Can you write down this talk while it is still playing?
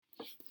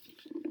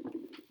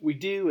we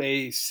do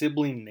a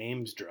sibling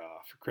names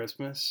draw for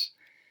Christmas,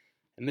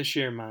 and this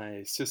year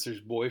my sister's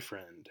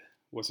boyfriend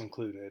was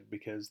included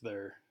because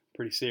they're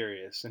pretty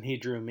serious, and he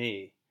drew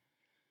me.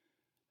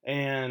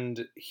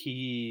 And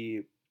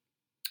he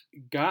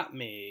got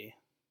me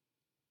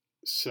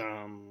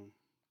some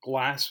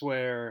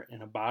glassware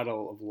and a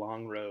bottle of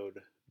Long Road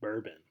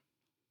bourbon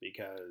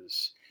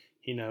because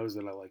he knows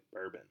that I like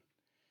bourbon.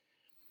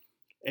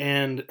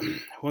 And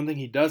one thing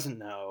he doesn't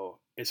know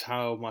is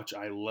how much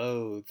I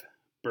loathe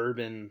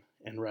bourbon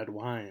and red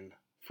wine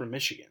from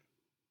Michigan.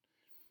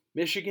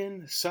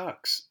 Michigan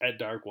sucks at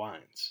dark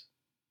wines.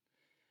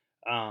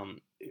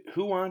 Um,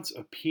 who wants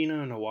a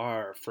Pinot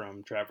Noir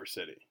from Traverse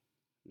City?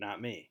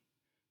 Not me.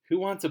 Who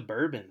wants a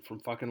bourbon from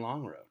fucking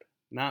Long Road?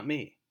 Not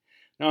me.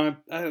 Now,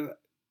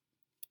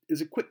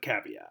 as a quick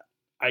caveat,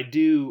 I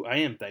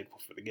am thankful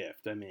for the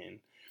gift. I mean,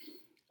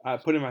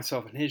 putting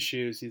myself in his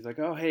shoes, he's like,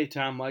 oh, hey,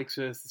 Tom likes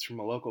this. It's from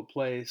a local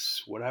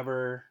place,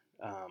 whatever.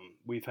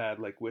 We've had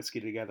like whiskey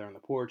together on the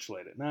porch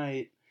late at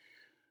night.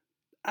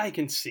 I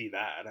can see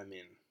that. I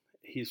mean,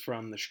 he's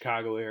from the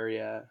Chicago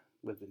area,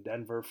 lived in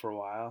Denver for a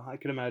while. I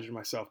could imagine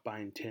myself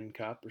buying Tin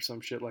Cup or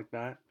some shit like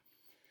that.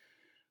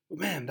 But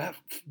man,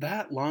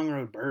 that Long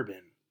Road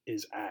bourbon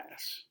is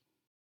ass.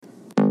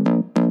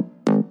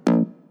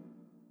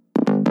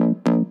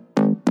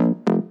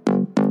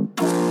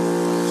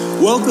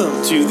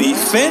 Welcome to the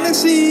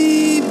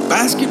Fantasy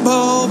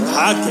Basketball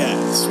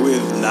Podcast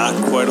with not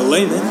quite a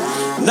layman,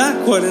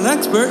 not quite an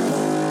expert,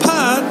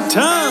 Pod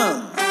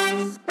Tom.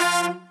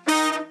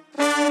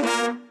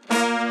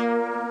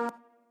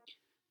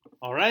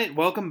 All right,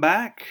 welcome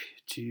back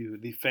to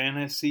the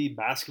Fantasy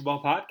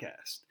Basketball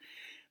Podcast.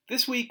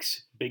 This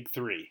week's Big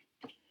Three.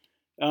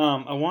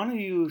 I want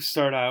to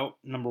start out,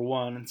 number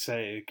one, and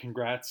say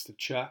congrats to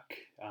Chuck.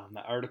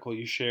 The article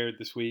you shared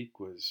this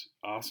week was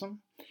awesome.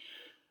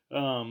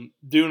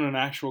 Doing an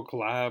actual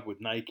collab with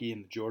Nike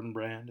and the Jordan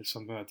brand is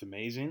something that's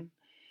amazing.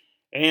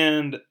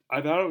 And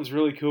I thought it was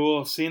really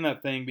cool seeing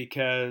that thing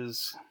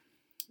because,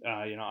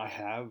 I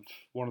have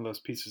one of those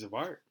pieces of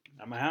art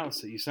at my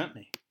house that you sent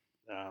me.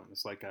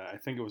 It's like, I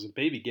think it was a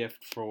baby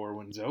gift for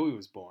when Zoe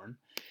was born.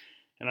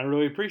 And I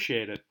really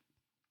appreciate it.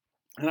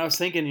 And I was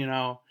thinking,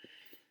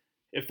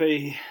 if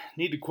they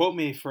need to quote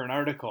me for an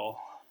article,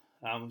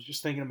 I was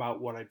just thinking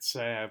about what I'd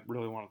say I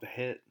really wanted to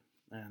hit.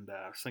 And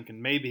I was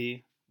thinking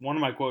maybe one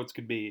of my quotes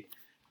could be,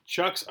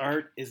 Chuck's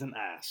art is an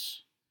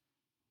ass.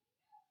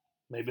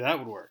 Maybe that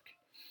would work.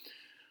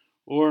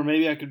 Or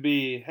maybe I could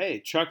be,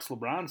 hey, Chuck's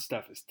LeBron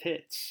stuff is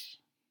tits.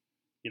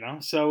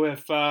 So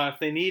if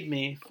they need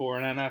me for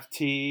an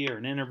NFT or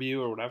an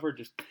interview or whatever,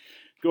 just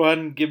go ahead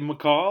and give them a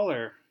call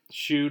or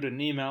shoot an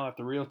email at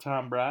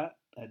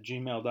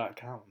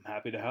therealtombrat@gmail.com. I'm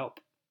happy to help.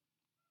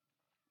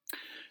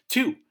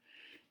 2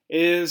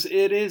 is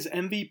it is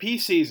MVP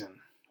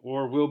season,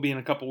 or will be in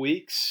a couple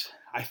weeks.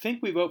 I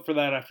think we vote for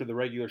that after the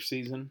regular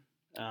season.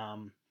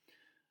 You'll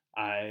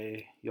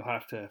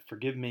have to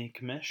forgive me,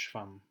 Commish, if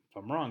I'm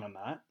wrong on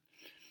that.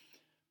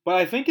 But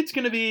I think it's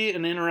going to be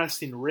an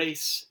interesting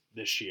race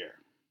this year.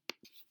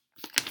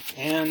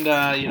 And,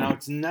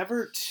 it's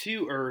never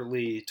too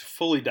early to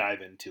fully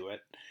dive into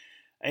it.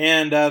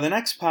 And the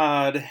next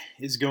pod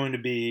is going to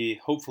be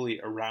hopefully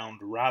a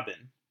round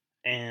robin.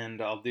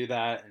 And I'll do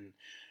that in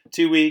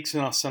 2 weeks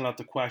and I'll send out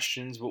the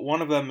questions. But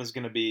one of them is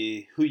going to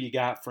be who you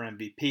got for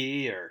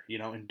MVP or,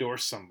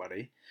 endorse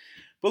somebody.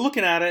 But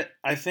looking at it,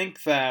 I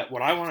think that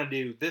what I want to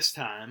do this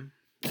time,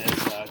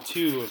 as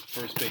 2 of the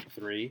first big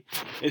 3,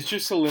 is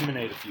just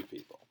eliminate a few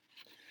people.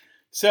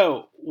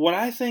 So, what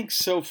I think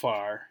so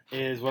far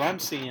is what I'm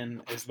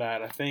seeing is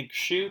that I think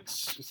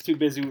Schutz is too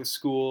busy with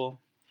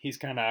school. He's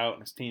kind of out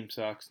and his team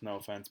sucks. No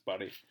offense,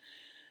 buddy.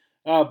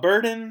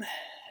 Burden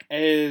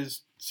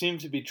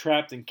seems to be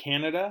trapped in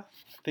Canada.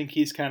 I think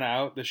he's kind of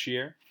out this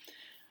year.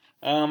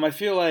 I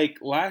feel like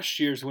last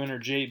year's winner,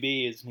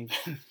 JB,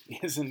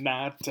 isn't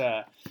not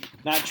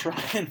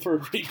trying for a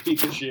repeat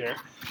this year.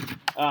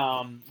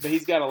 But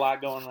he's got a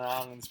lot going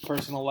on in his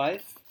personal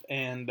life.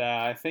 And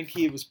I think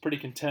he was pretty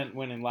content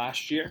winning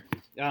last year.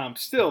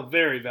 Still a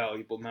very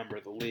valuable member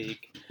of the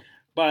league.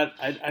 But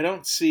I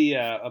don't see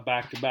a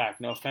back-to-back.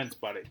 No offense,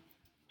 buddy.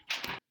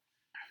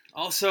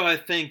 Also, I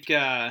think,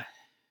 I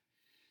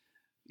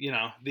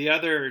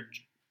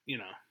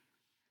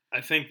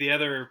think the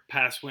other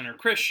past winner,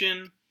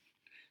 Christian,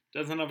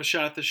 doesn't have a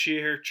shot this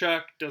year.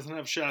 Chuck doesn't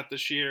have a shot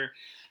this year.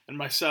 And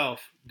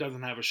myself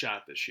doesn't have a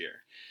shot this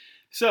year.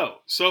 So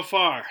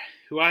far,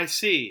 who I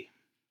see,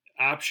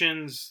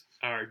 options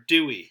are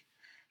Dewey,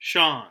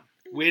 Sean,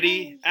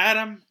 Whitty,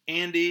 Adam,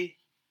 Andy,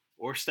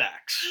 or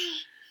Stacks.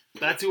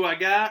 That's who I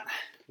got.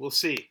 We'll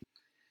see.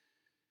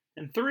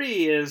 And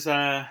 3 is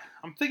I'm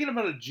thinking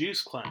about a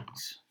juice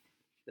cleanse.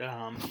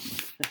 I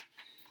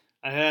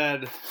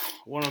had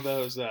one of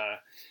those,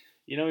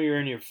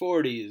 you're in your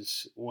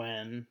 40s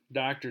when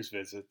doctor's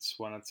visits,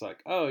 when it's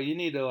like, oh, you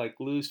need to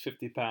lose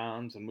 50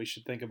 pounds and we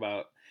should think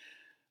about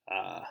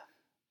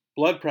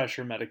blood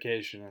pressure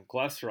medication and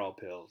cholesterol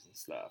pills and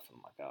stuff. I'm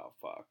like, oh,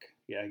 fuck.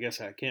 Yeah, I guess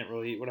I can't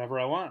really eat whatever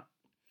I want.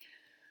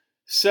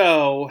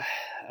 So,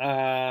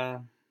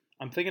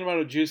 I'm thinking about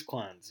a juice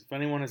cleanse. If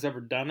anyone has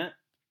ever done it,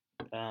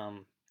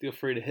 feel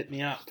free to hit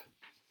me up.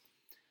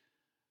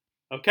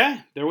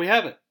 Okay, there we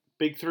have it.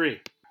 Big 3.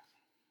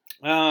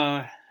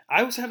 I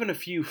was having a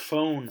few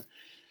phone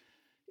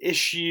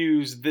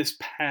issues this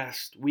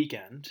past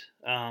weekend,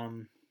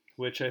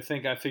 which I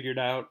think I figured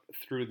out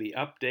through the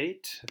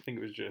update. I think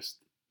it was just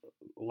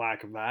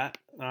lack of that.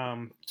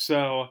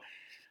 So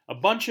a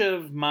bunch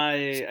of I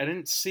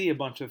didn't see a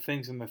bunch of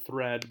things in the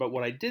thread, but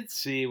what I did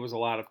see was a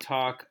lot of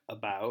talk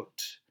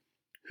about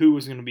who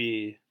was going to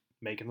be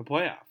making the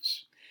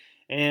playoffs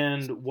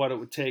and what it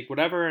would take,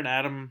 whatever. And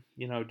Adam,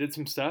 did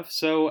some stuff.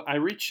 So I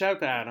reached out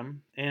to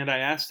Adam and I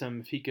asked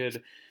him if he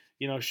could,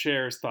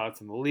 share his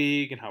thoughts on the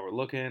league and how we're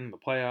looking, the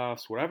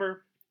playoffs,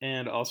 whatever,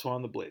 and also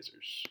on the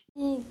Blazers.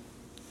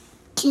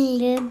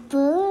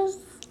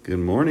 Good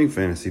morning,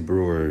 Fantasy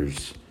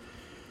Brewers.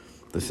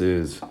 This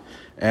is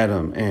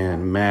Adam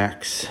and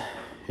Max.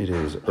 It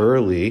is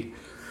early.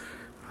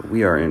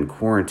 We are in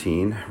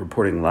quarantine,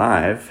 reporting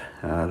live.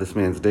 This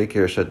man's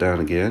daycare shut down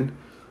again,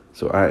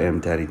 so I am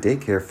daddy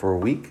daycare for a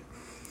week.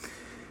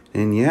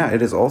 And yeah,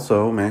 it is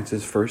also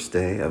Max's first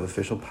day of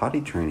official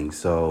potty training,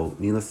 so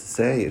needless to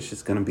say, it's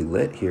just going to be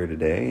lit here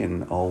today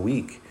and all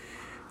week.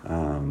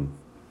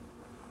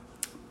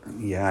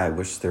 Yeah, I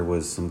wish there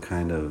was some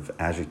kind of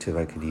adjective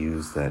I could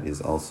use that is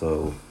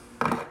also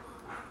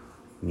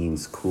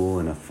means cool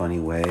in a funny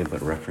way, but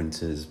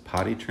references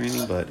potty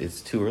training, but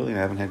it's too early and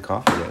I haven't had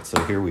coffee yet,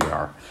 so here we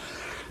are.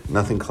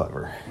 Nothing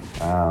clever.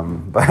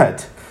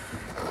 But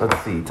let's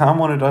see. Tom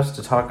wanted us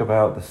to talk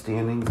about the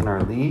standings in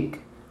our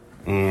league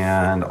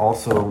and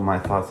also my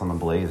thoughts on the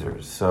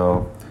Blazers.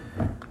 So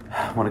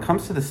when it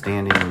comes to the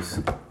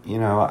standings,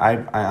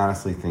 I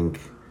honestly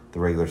think the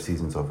regular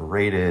season's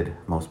overrated.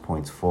 Most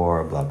points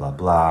for, blah, blah,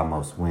 blah.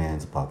 Most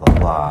wins, blah, blah,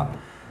 blah.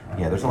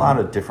 Yeah, there's a lot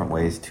of different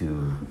ways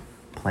to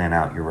plan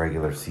out your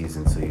regular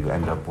season so you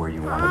end up where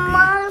you want to be.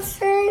 More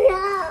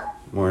syrup.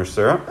 More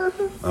syrup?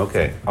 Mm-hmm.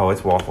 Okay. Oh,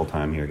 it's waffle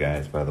time here,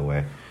 guys, by the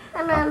way.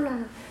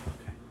 No.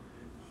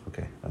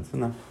 Okay, that's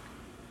enough.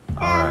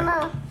 All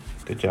right.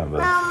 Good job,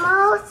 buddy. No,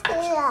 more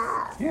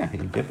syrup. Yeah,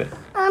 you dip it.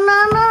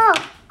 No.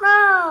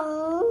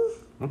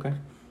 Okay.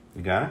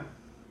 You got it?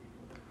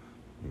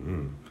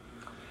 Mm-hmm.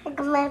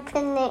 Can I put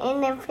it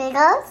in the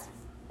figures?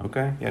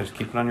 Okay. Yeah, just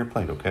keep it on your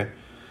plate, okay?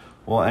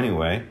 Well,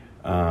 anyway,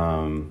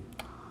 the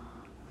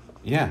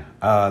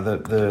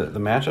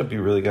matchup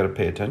you really got to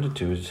pay attention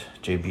to is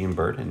JB and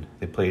Burden.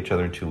 They play each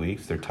other in 2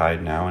 weeks. They're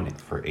tied now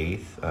for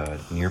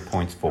 8th, near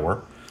points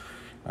for.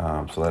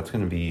 So that's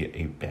going to be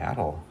a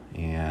battle.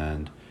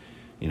 And,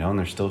 and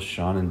there's still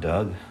Sean and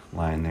Doug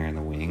lying there in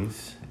the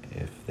wings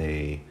if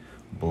they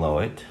blow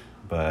it.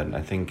 But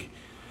I think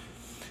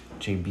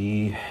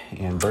JB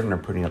and Burden are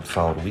putting up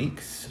solid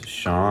weeks.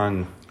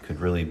 Sean could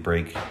really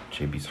break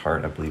JB's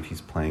heart. I believe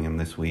he's playing him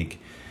this week.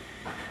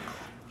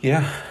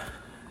 Yeah,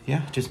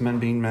 just men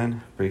being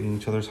men, breaking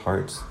each other's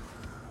hearts.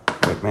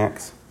 Right,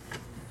 Max?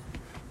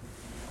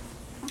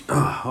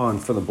 Oh,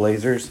 and for the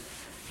Blazers,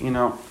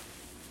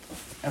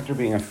 after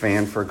being a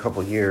fan for a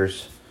couple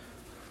years,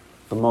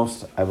 the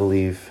most I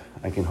believe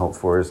I can hope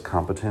for is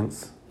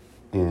competence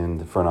in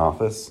the front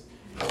office.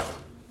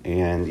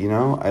 And,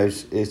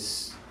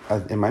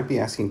 it might be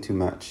asking too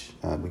much.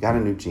 We got a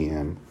new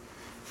GM.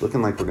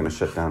 Looking like we're going to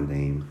shut down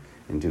Dame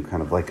and do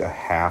kind of like a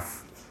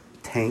half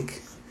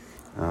tank.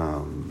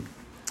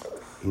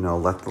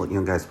 Let the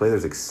young guys play.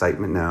 There's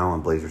excitement now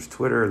on Blazers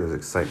Twitter. There's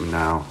excitement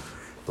now,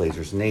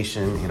 Blazers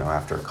Nation,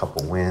 after a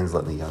couple wins,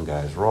 letting the young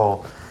guys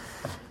roll.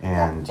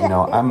 And,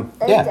 and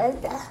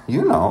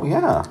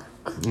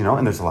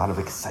there's a lot of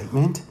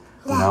excitement.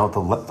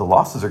 The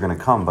losses are going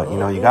to come, but,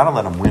 you got to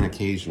let them win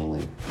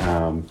occasionally.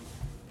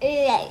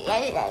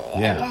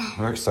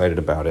 We're excited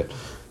about it.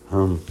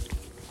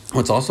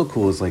 What's also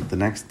cool is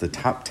the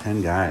top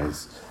 10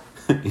 guys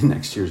in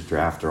next year's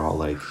draft are all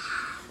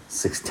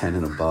 6'10"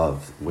 and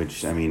above,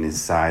 which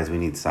is size. We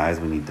need size.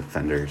 We need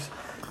defenders.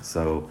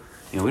 So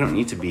we don't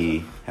need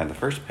to have the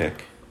first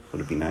pick.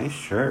 Would it be nice?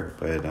 Sure,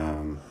 but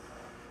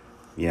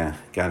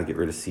got to get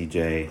rid of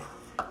CJ.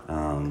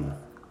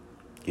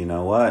 You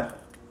know what?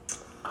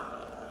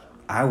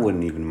 I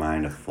wouldn't even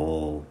mind a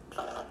full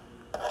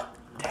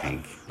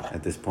tank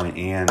at this point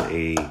and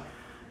a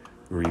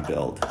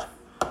rebuild.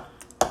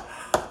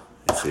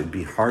 It'd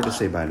be hard to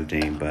say bye to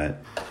Dame,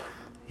 but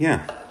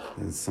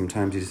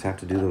sometimes you just have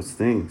to do those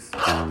things.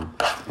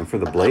 And for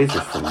the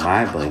Blazers, for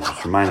mine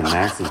and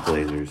Max's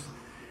Blazers,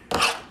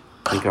 I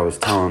think I was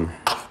telling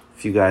a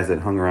few guys that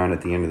hung around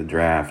at the end of the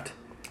draft,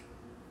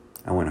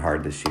 I went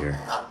hard this year.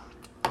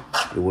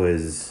 The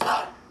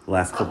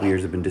last couple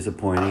years have been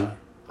disappointing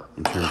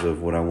in terms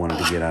of what I wanted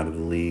to get out of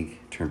the league,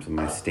 in terms of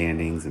my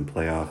standings and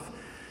playoff.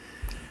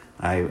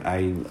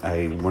 I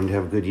wanted to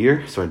have a good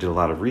year, so I did a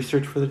lot of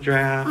research for the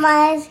draft.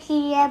 More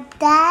syrup,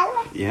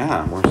 Dad?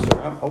 Yeah, more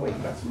syrup. Oh, wait,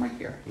 that's my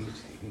here.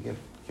 Here,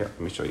 let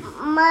me show you.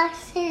 More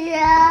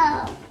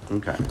syrup.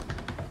 Okay.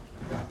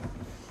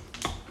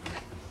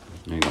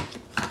 There you go.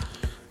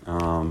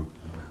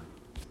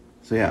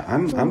 So, yeah,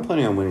 I'm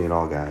planning on winning it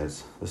all,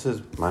 guys. This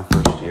is my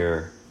first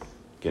year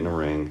getting a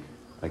ring.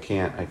 I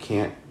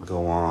can't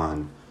go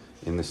on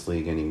in this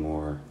league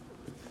anymore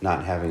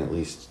not having at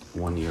least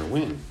 1 year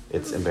win.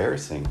 It's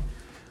embarrassing.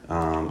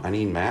 I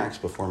need Max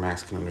before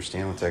Max can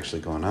understand what's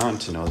actually going on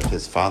to know that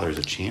his father is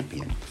a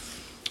champion.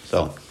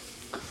 So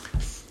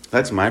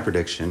that's my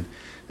prediction,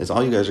 is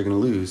all you guys are going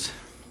to lose.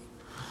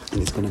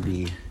 And it's going to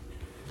be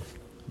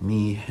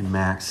me and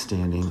Max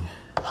standing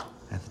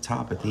at the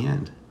top at the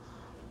end.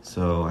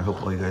 So I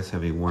hope all you guys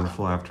have a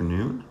wonderful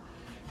afternoon.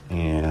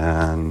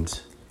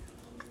 And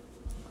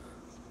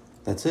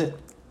that's it.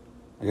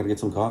 I got to get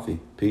some coffee.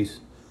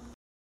 Peace.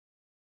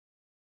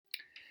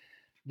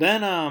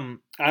 Then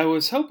I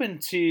was hoping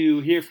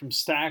to hear from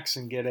Stacks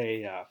and get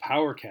a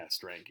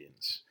PowerCast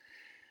rankings.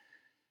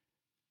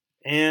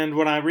 And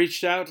when I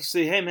reached out to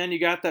say, hey, man, you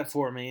got that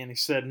for me? And he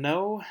said,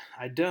 no,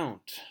 I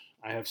don't.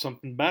 I have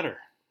something better.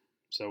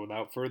 So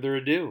without further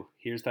ado,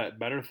 here's that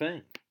better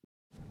thing.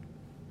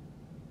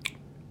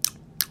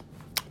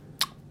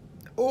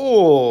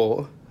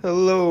 Oh,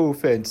 hello,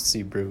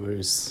 Fantasy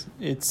Brewers.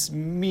 It's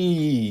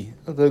me,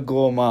 the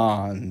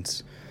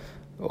Gourmand.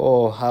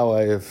 Oh, how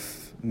I have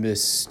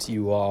missed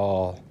you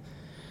all.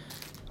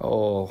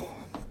 Oh,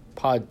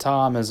 Pod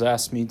Tom has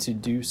asked me to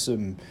do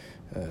some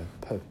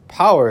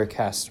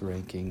PowerCast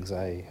rankings.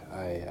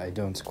 I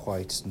don't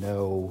quite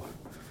know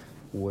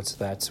what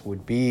that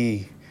would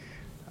be.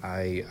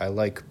 I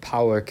like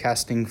power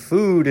casting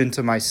food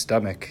into my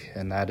stomach,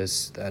 and that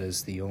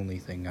is the only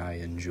thing I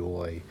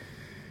enjoy.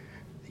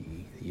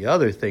 The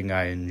other thing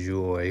I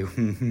enjoy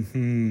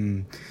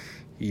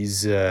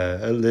is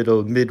a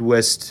little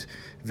Midwest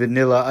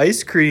vanilla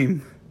ice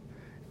cream.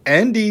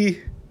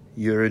 Andy,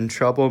 you're in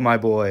trouble, my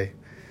boy.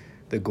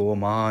 The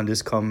Gourmand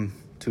has come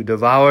to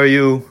devour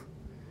you.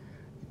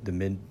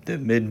 The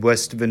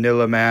Midwest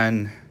vanilla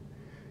man,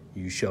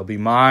 you shall be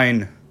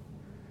mine.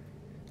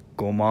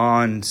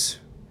 Gourmand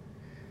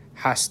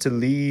has to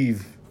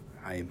leave.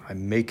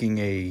 I'm making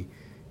a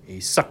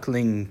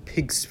suckling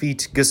pig's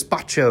feet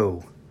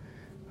gazpacho.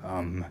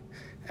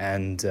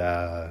 And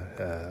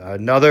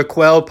another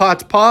quail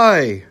pot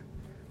pie.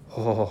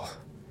 Oh,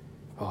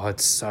 it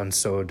sounds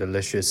so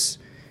delicious.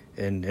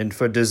 And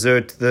for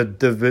dessert,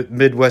 the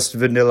Midwest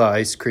vanilla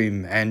ice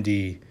cream,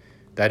 Andy.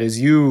 That is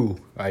you.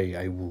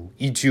 I will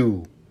eat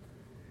you.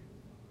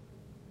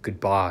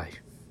 Goodbye.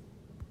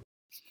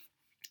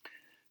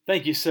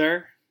 Thank you,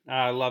 sir.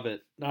 I love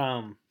it.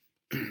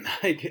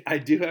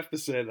 I do have to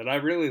say that I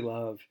really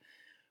love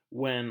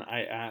when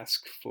I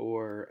ask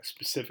for a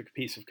specific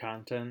piece of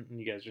content and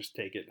you guys just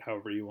take it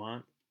however you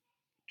want,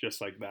 just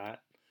like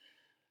that.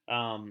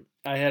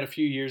 I had a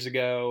few years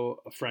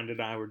ago, a friend and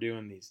I were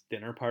doing these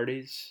dinner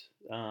parties,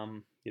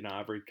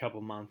 every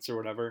couple months or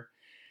whatever.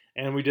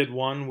 And we did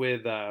one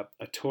with a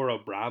Toro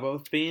Bravo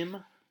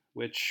theme,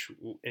 which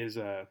is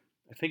I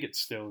think it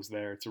still is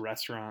there. It's a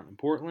restaurant in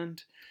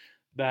Portland.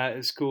 That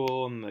is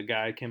cool. And the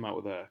guy came out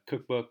with a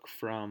cookbook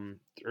through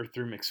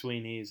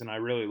McSweeney's, and I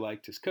really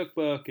liked his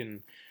cookbook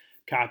and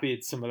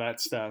copied some of that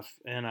stuff.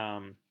 And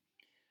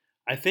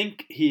I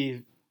think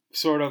he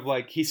sort of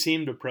he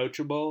seemed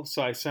approachable.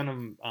 So I sent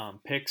him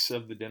pics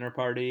of the dinner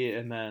party,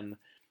 and then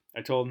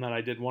I told him that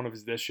I did one of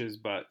his dishes,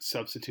 but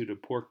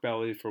substituted pork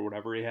belly for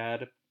whatever he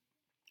had.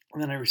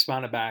 And then I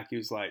responded back. He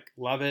was like,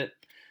 love it.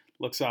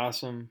 Looks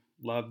awesome.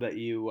 Love that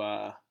you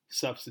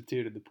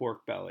substituted the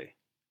pork belly.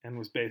 And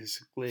was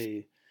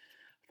basically,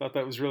 I thought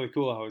that was really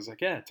cool. I was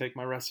like, yeah, take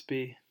my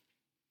recipe.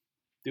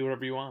 Do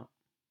whatever you want.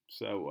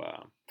 So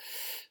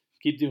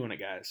keep doing it,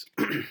 guys.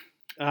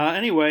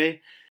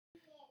 Anyway.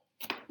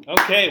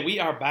 Okay, we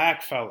are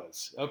back,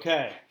 fellas.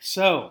 Okay,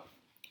 so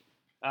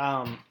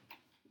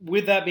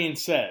with that being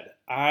said,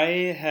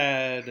 I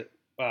had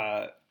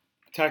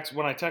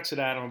when I texted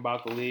Adam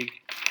about the league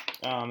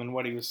and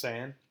what he was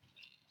saying,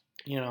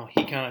 he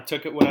kind of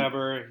took it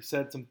whatever. He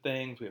said some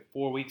things. We have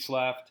 4 weeks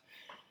left.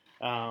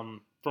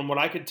 From what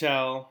I could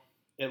tell,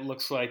 it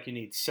looks like you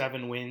need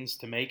 7 wins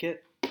to make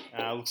it.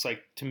 Looks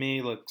like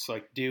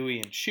Dewey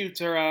and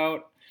Schutz are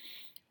out.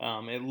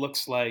 It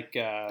looks like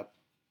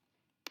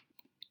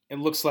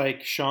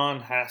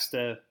Sean has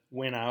to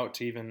win out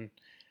to even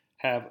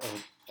have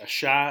a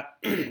shot.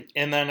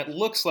 And then it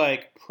looks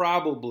like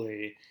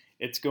probably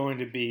it's going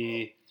to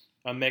be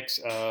a mix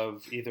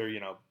of either,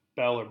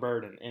 Bell or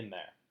Burden in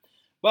there.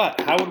 But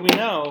how would we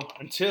know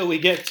until we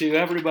get to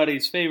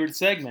everybody's favorite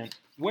segment?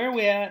 Where are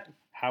we at?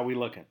 How are we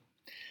looking?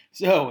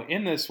 So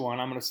in this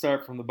one, I'm going to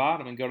start from the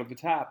bottom and go to the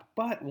top.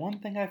 But one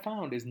thing I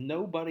found is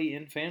nobody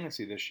in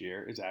fantasy this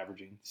year is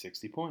averaging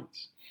 60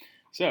 points.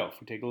 So if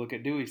we take a look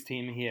at Dewey's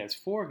team, he has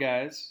 4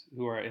 guys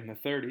who are in the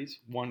 30s,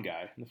 1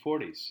 guy in the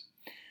 40s.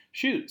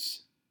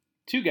 Schutz,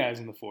 2 guys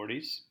in the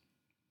 40s,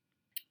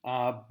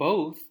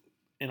 both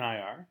in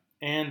IR,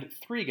 and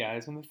 3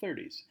 guys in the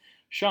 30s.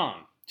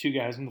 Sean, 2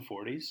 guys in the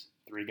 40s,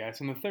 3 guys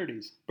in the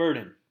 30s.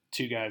 Burden,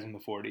 2 guys in the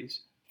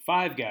 40s,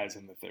 5 guys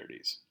in the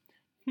 30s.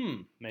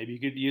 Maybe you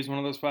could use one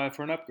of those 5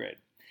 for an upgrade.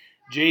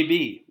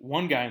 JB,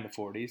 1 guy in the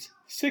 40s,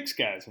 6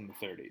 guys in the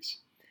 30s.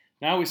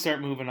 Now we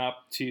start moving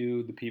up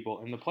to the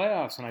people in the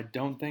playoffs, and I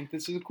don't think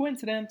this is a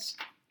coincidence.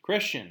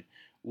 Christian,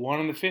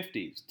 1 in the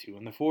 50s, 2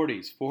 in the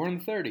 40s, 4 in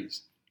the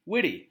 30s,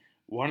 Whitty,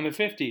 1 in the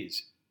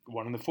 50s,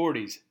 1 in the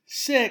 40s,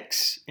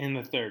 6 in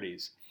the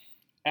 30s.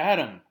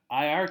 Adam,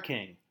 IR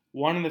King,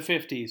 1 in the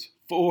 50s,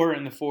 4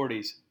 in the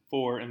 40s,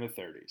 4 in the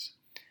 30s.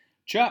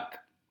 Chuck,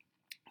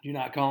 do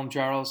not call him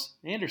Charles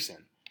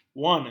Anderson,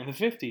 1 in the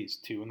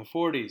 50s, 2 in the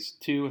 40s,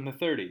 2 in the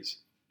 30s.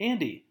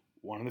 Andy,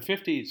 1 in the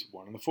 50s,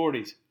 1 in the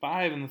 40s,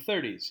 5 in the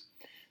 30s.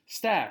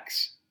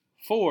 Stacks,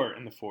 4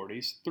 in the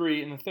 40s,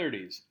 3 in the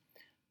 30s.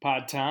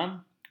 Pod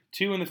Tom,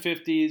 2 in the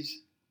 50s,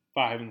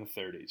 5 in the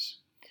 30s.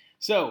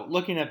 So,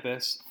 looking at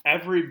this,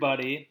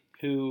 everybody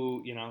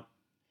who,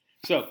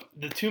 so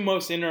the two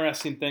most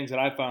interesting things that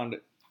I found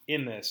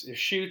in this is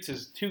Schutz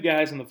is 2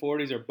 guys in the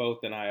 40s are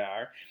both in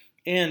IR,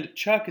 and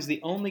Chuck is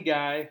the only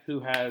guy who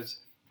has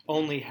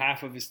only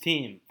half of his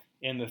team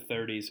in the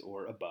 30s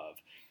or above.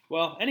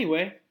 Well,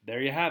 anyway,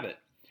 there you have it.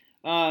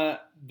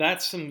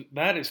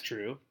 That is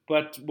true,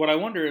 but what I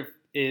wonder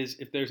is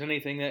if there's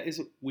anything that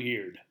is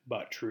weird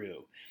but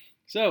true.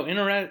 So,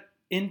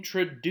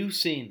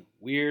 introducing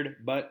Weird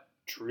but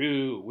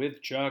True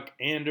with Chuck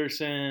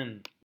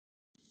Anderson.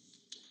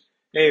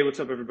 Hey, what's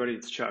up, everybody?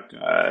 It's Chuck.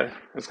 I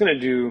was gonna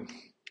do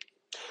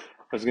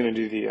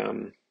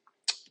the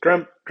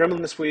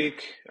Gremlin this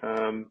week,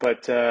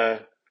 but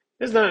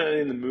it's not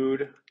in the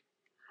mood.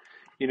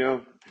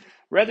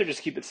 Rather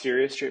just keep it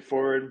serious,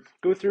 straightforward.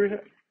 Go through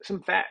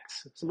some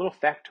facts, some little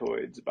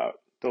factoids about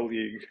the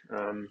league.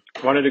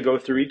 Wanted to go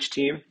through each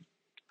team,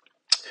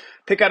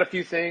 pick out a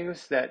few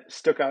things that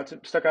stuck out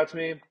to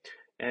me,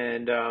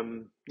 and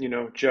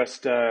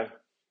just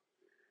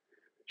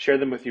share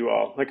them with you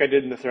all, like I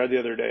did in the thread the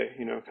other day.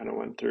 Kind of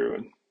went through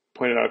and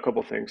pointed out a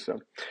couple things. So,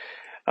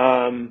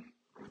 all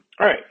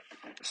right.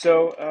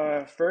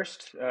 So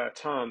first,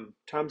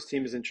 Tom's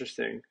team is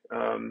interesting.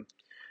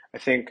 I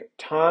think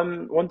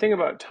one thing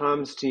about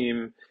Tom's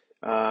team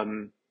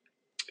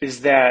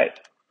is that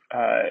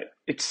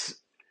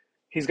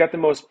he's got the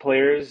most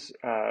players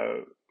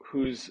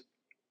whose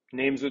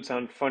names would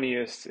sound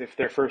funniest if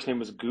their first name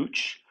was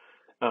Gooch,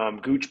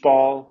 Gooch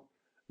Ball,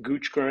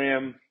 Gooch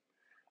Graham,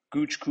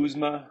 Gooch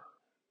Kuzma,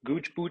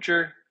 Gooch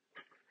Butcher.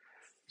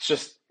 It's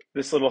just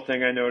this little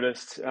thing I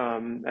noticed,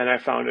 and I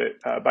found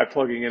it by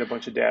plugging in a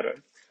bunch of data.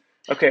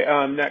 Okay,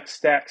 next,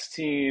 Stacks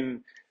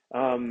team.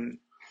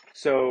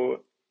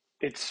 So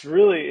it's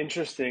really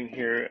interesting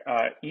here.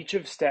 Each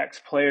of Stacks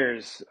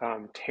players,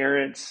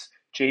 Terrence,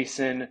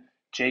 Jason,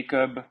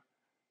 Jacob,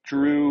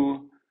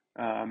 Drew,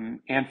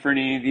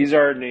 Anthony, these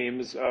are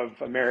names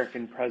of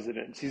American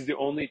presidents. He's the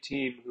only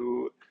team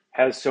who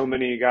has so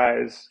many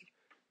guys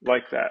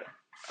like that.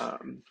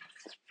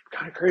 It's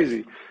kind of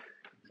crazy.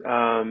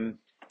 All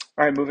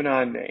right, moving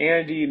on to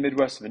Andy,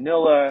 Midwest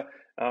Vanilla.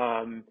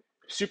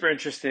 Super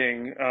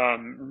interesting,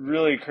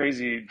 really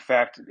crazy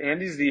fact.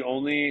 Andy's the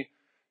only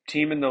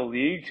team in the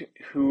league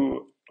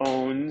who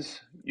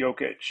owns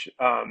Jokic.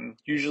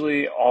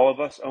 Usually all of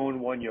us own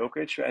one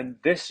Jokic, and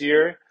this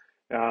year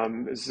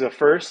is the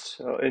first,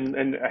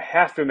 and I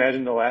have to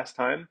imagine the last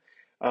time,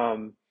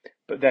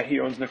 but that he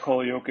owns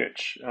Nikola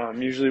Jokic.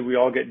 Usually we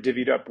all get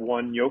divvied up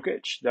one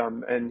Jokic,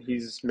 and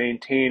he's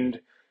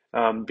maintained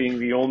being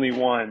the only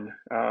one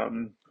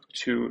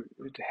to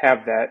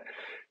have that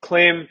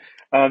claim.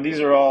 These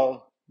are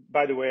all,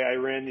 by the way, I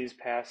ran these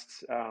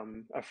past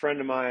a friend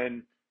of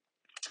mine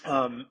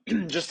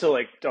just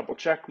to double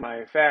check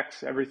my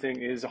facts.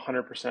 Everything is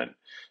 100%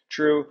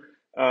 true.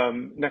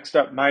 Next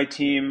up, my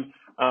team.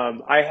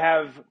 I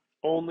have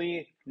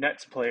only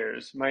Nets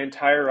players. My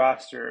entire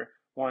roster,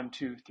 1,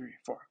 2, 3,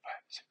 4, 5,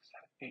 6,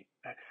 7, 8,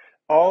 9.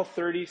 All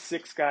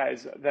 36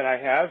 guys that I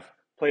have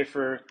play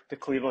for the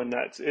Cleveland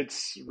Nets.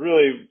 It's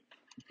really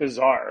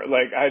bizarre.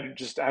 I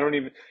don't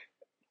even,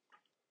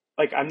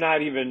 I'm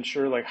not even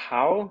sure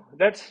how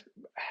that's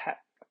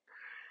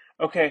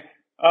okay.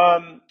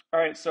 All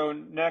right, so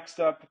next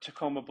up,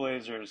 Tacoma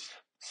Blazers.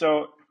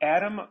 So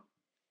Adam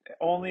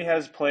only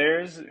has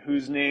players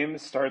whose name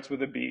starts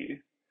with a B.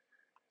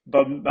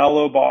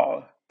 LaMelo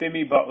Ball,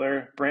 Bimmy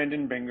Butler,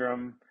 Brandon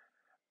Bingham,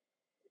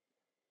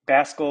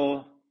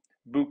 Pascal,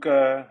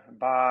 Buka,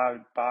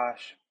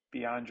 Bosh,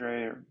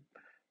 Beyondre,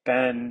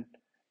 Ben.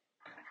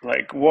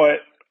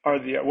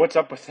 What's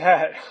up with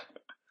that?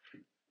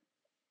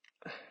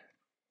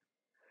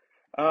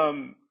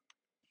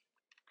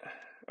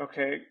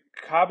 Okay,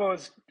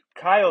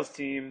 Kyle's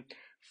team,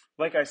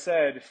 like I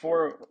said,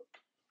 four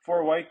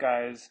white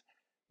guys: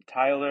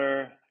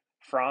 Tyler,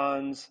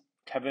 Franz,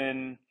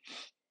 Kevin,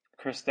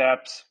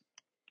 Kristaps.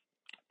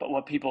 But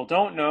what people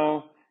don't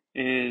know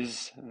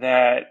is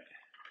that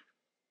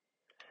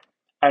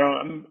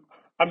I'm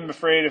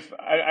afraid if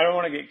I don't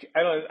want to get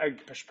I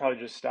should probably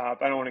just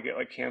stop. I don't want to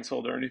get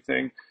canceled or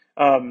anything.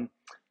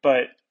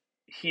 But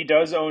he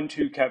does own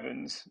 2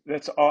 Kevins.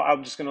 That's all.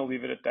 I'm just going to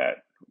leave it at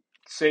that.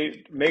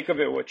 Make of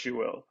it what you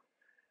will.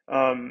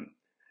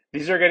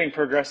 These are getting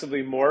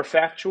progressively more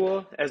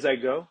factual as I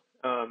go.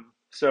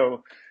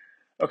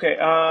 Okay.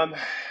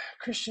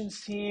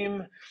 Christian's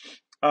team.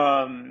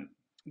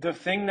 The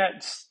thing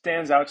that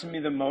stands out to me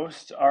the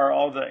most are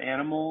all the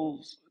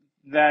animals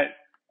that,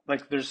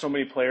 there's so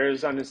many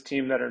players on his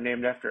team that are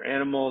named after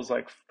animals,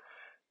 like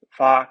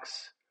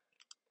Fox,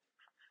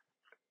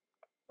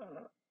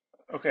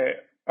 Okay.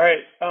 All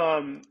right.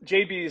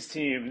 JB's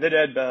team, the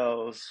Dead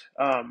Bells.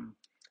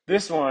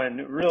 This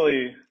one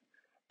really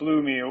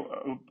blew me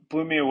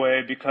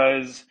away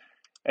because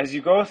as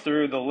you go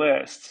through the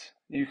list,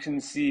 you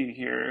can see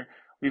here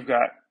we've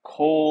got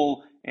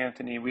Cole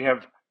Anthony, we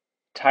have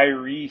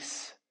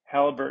Tyrese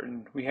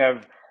Halliburton, we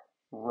have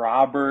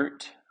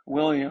Robert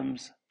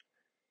Williams.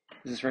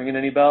 Is this ringing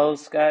any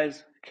bells,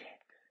 guys?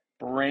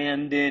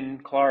 Brandon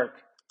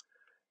Clark,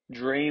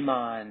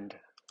 Draymond.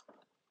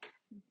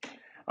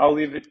 I'll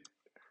leave it.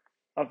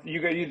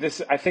 You got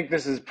this. I think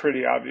this is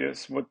pretty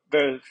obvious what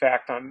the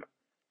fact on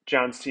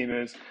John's team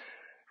is.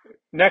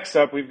 Next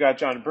up, we've got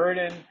John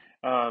Burden.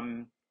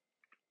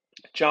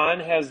 John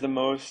has the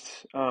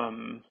most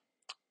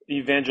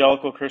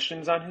evangelical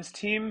Christians on his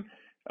team.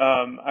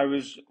 I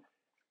was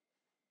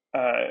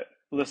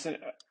listen.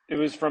 It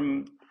was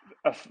from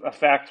a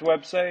fact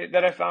website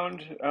that I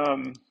found,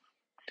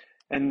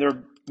 and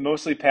they're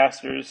mostly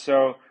pastors,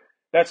 so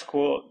that's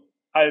cool.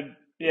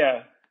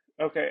 Yeah,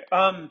 okay.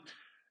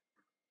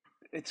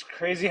 It's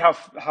crazy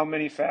how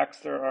many facts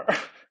there are.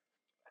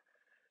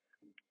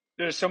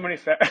 There's so many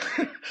facts.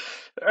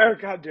 Oh,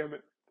 God damn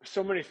it.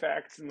 So many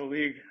facts in the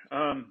league.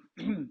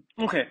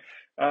 Okay.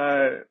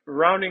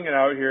 Rounding it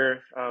out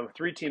here,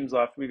 3 teams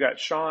left. We got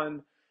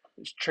Sean,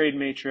 Trade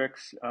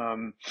Matrix.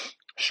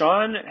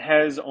 Sean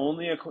has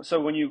only so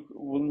when you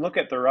look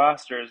at the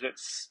rosters,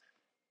 it's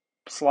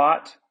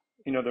slot,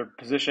 their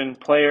position,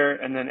 player,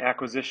 and then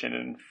acquisition.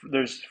 And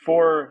there's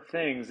 4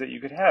 things that you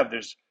could have.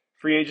 There's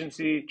free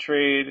agency,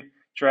 trade,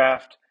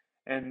 draft,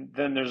 and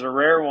then there's a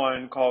rare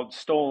one called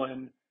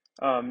stolen.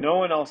 No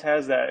one else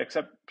has that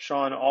except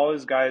Sean. All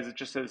his guys, it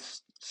just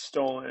says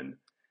stolen.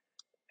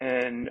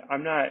 And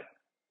I'm not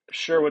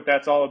sure what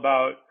that's all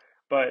about,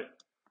 but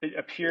it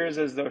appears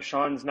as though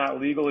Sean's not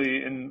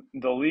legally in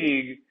the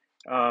league,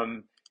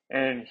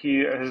 and he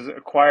has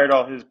acquired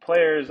all his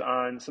players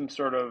on some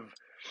sort of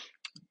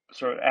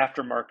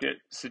aftermarket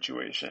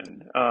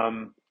situation.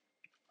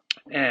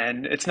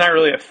 And it's not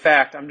really a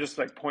fact. I'm just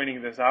like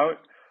pointing this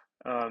out.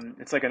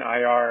 It's like an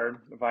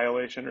IR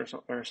violation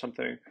or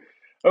something.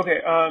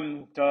 Okay,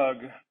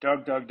 Doug.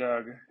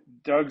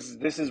 Doug's,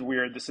 this is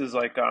weird. This is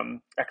like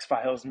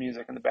X-Files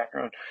music in the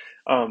background.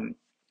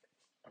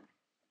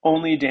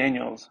 Only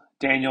Daniels,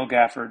 Daniel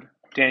Gafford,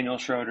 Daniel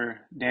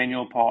Schroeder,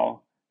 Daniel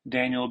Paul,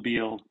 Daniel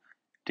Beal,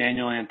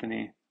 Daniel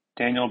Anthony,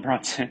 Daniel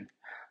Brunson.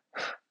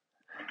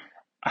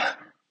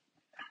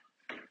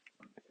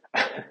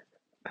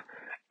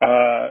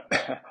 A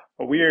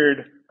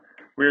weird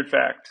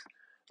fact.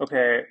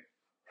 Okay,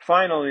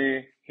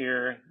 finally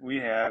here we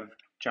have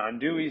John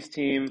Dewey's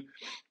team.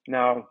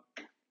 Now,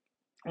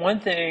 one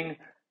thing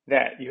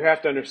that you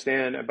have to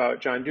understand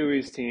about John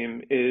Dewey's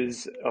team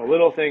is a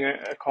little thing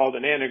called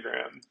an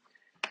anagram.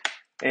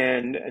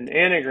 And an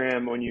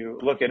anagram, when you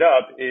look it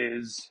up,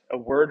 is a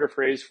word or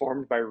phrase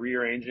formed by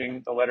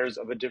rearranging the letters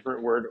of a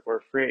different word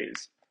or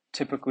phrase,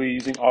 typically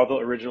using all the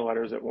original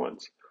letters at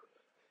once.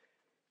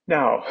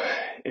 Now,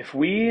 if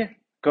we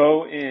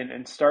go in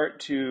and start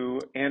to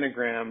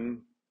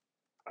anagram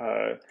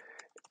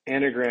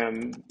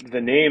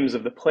the names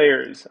of the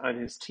players on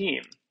his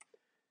team,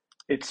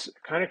 it's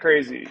kind of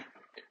crazy.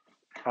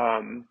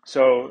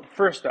 So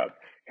first up,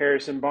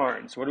 Harrison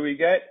Barnes. What do we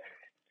get?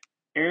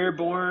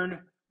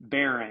 Airborne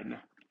Baron.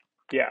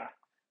 Yeah.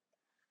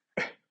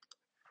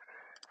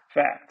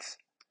 Facts.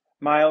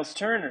 Miles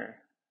Turner.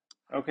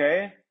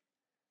 Okay.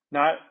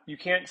 You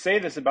can't say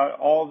this about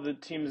all the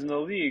teams in the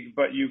league,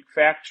 but you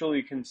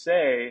factually can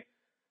say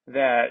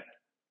that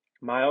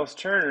Miles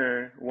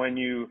Turner, when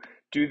you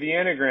do the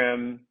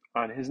anagram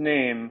on his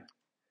name,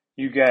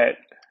 you get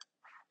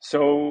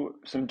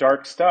some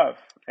dark stuff.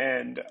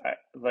 And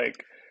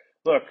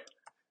look,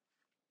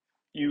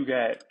 you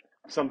get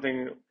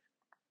something.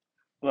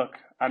 Look,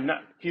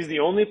 he's the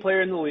only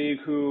player in the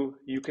league who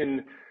you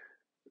can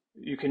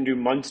do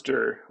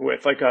Munster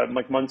with,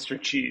 like Munster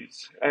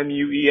cheese,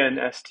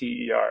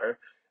 Muenster.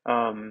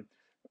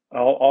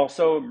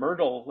 Also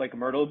Myrtle, like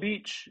Myrtle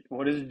Beach.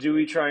 What is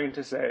Dewey trying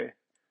to say?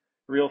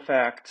 Real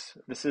facts.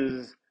 This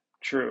is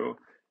true.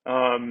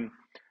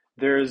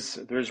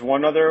 There's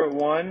one other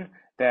one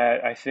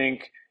that I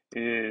think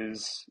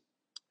is,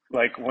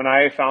 like, when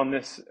I found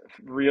this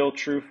real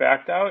true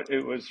fact out,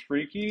 it was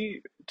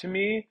freaky to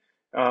me.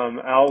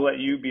 I'll let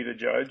you be the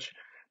judge.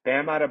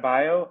 Bam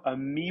Adebayo,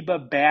 amoeba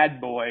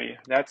bad boy.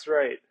 That's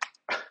right.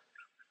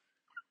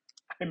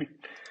 I mean,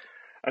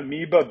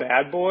 amoeba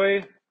bad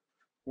boy.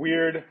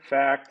 Weird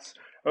facts.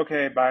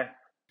 Okay, bye.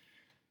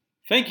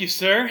 Thank you,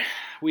 sir.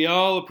 We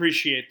all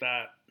appreciate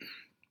that.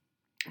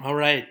 All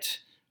right.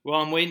 Well,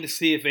 I'm waiting to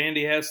see if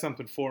Andy has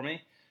something for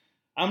me.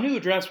 I'm going to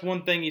address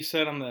one thing you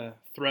said on the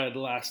thread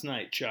last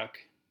night, Chuck.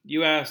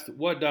 You asked,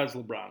 what does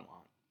LeBron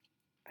want?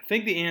 I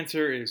think the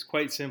answer is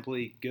quite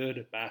simply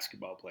good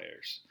basketball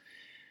players.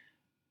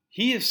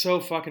 He is so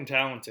fucking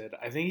talented.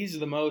 I think he's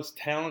the most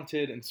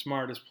talented and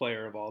smartest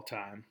player of all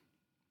time.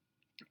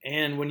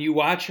 And when you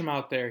watch him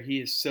out there, he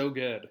is so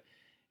good.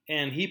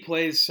 And he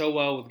plays so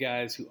well with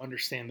guys who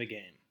understand the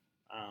game.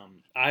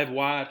 I've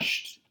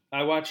watched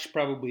I watched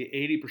probably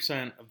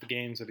 80% of the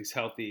games that he's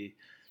healthy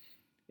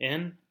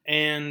in.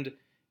 And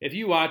if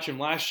you watch him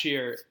last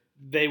year,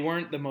 they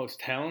weren't the most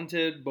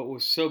talented, but what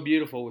was so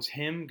beautiful was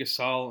him,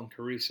 Gasol, and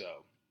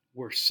Caruso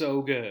were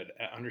so good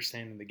at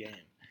understanding the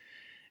game.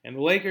 And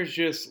the Lakers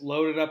just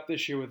loaded up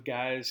this year with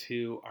guys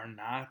who are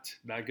not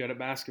that good at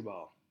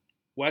basketball.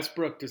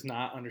 Westbrook does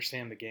not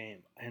understand the game,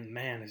 and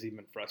man, has he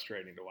been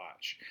frustrating to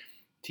watch.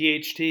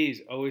 THT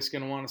is always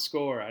going to want to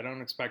score. I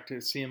don't expect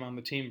to see him on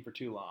the team for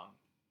too long.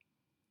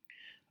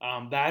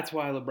 That's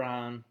why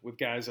LeBron, with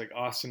guys like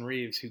Austin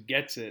Reeves, who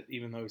gets it,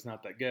 even though he's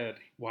not that good,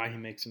 why he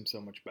makes him so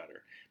much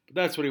better. But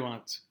that's what he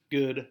wants,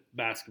 good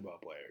basketball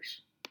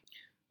players.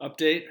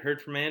 Update,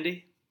 heard from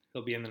Andy.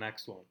 He'll be in the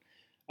next one.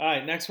 All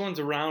right, next one's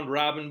a round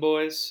robin,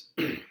 boys.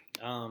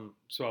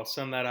 So I'll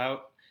send that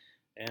out.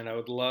 And I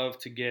would love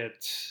to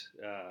get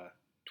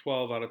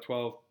 12 out of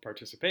 12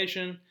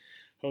 participation.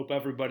 Hope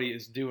everybody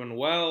is doing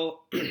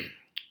well.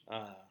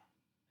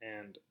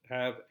 And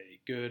have a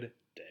good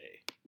day.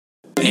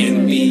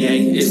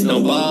 NBA, it's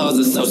no balls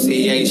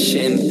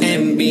association.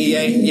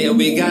 NBA, yeah,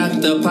 we got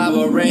the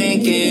power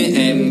ranking.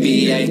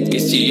 NBA,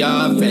 it's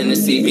GR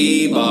fantasy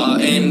b-ball.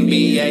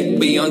 NBA,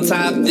 we on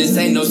top, this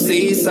ain't no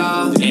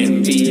seesaw.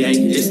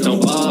 NBA, it's no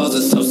balls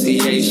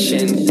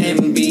association.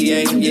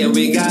 NBA, yeah,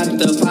 we got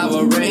the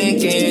power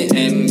ranking.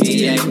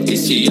 NBA,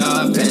 it's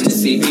GR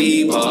fantasy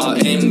b-ball.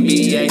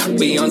 NBA,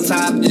 we on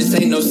top, this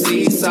ain't no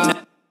seesaw.